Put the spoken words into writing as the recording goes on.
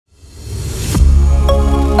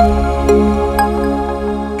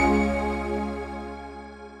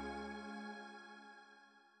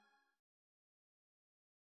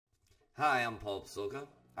Hi, I'm Paul Psulka,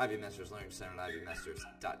 IB Masters Learning Center at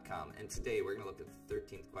ibmasters.com, and today we're going to look at the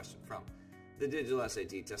 13th question from the Digital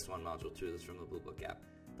SAT Test 1 Module 2. This is from the Bluebook app,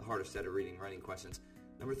 the harder set of reading and writing questions.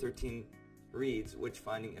 Number 13 reads, which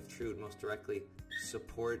finding, if true, would most directly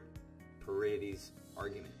support Paredes'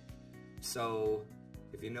 argument? So,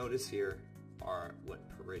 if you notice here, what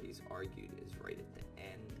Paredes argued is right at the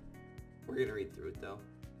end. We're going to read through it though.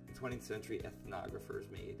 In 20th century,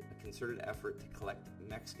 ethnographers made a concerted effort to collect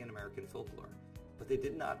Mexican-American folklore, but they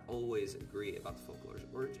did not always agree about the folklore's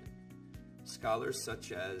origin. Scholars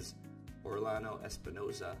such as Aurelio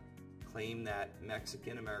Espinosa claim that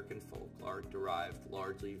Mexican-American folklore derived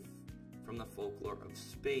largely from the folklore of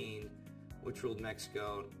Spain, which ruled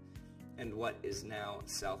Mexico and what is now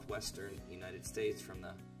southwestern United States from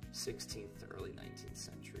the 16th to early 19th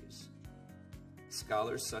centuries.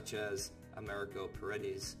 Scholars such as Americo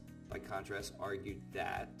Paredes, by contrast, argued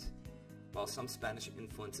that, while some Spanish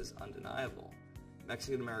influence is undeniable,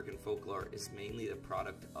 Mexican-American folklore is mainly the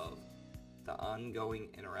product of the ongoing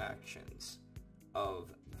interactions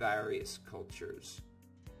of various cultures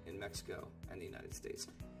in Mexico and the United States.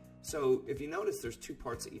 So if you notice, there's two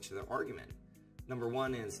parts to each of their argument. Number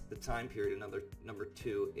one is the time period, number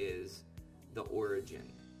two is the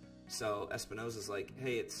origin. So Espinosa's like,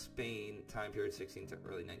 hey, it's Spain, time period 16th to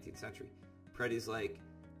early 19th century. Paredes like,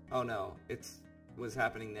 oh no, it was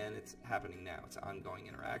happening then, it's happening now. It's ongoing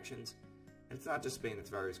interactions. And it's not just Spain, it's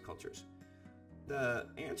various cultures. The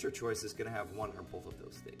answer choice is going to have one or both of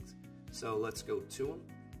those things. So let's go to them.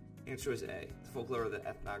 Answer is A. The folklore the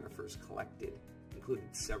ethnographers collected included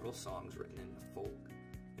several songs written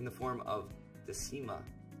in the form of decima,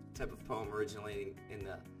 type of poem originating in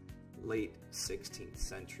the late 16th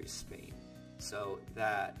century Spain. So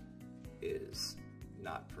that is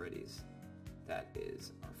not Paredes. That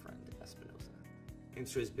is our friend Espinosa.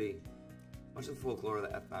 Answer is B. Much of the folklore the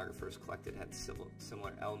ethnographers collected had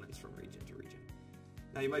similar elements from region to region.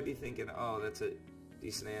 Now you might be thinking, oh, that's a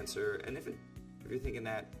decent answer. And if you're thinking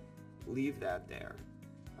that, leave that there.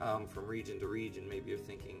 From region to region, maybe you're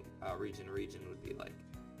thinking region to region would be like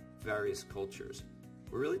various cultures.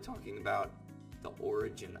 We're really talking about the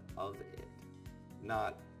origin of it,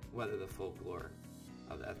 not whether the folklore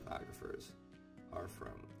of the ethnographers are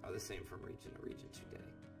the same from region to region today.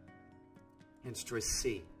 Answer choice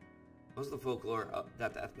C. Most of the folklore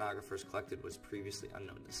that the ethnographers collected was previously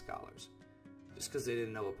unknown to scholars. Just because they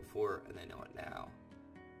didn't know it before and they know it now,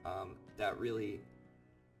 that really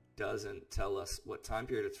doesn't tell us what time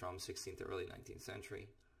period it's from, 16th to early 19th century,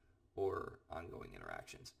 or ongoing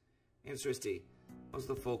interactions. Answer is D. Most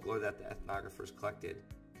of the folklore that the ethnographers collected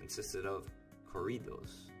consisted of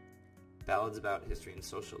corridos, ballads about history and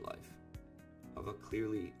social life, of a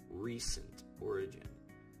clearly recent origin.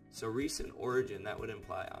 So recent origin, that would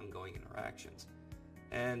imply ongoing interactions.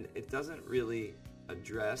 And it doesn't really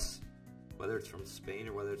address whether it's from Spain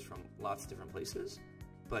or whether it's from lots of different places,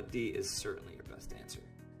 but D is certainly your best answer.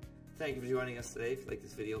 Thank you for joining us today. If you like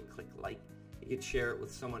this video, click like. You can share it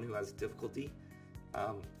with someone who has difficulty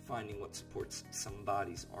finding what supports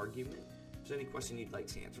somebody's argument. If there's any question you'd like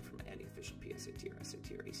to answer from any official PSAT or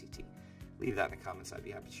SAT or ACT, leave that in the comments. I'd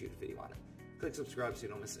be happy to shoot a video on it. Click subscribe so you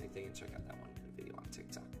don't miss anything, and check out that one video on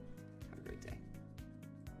TikTok.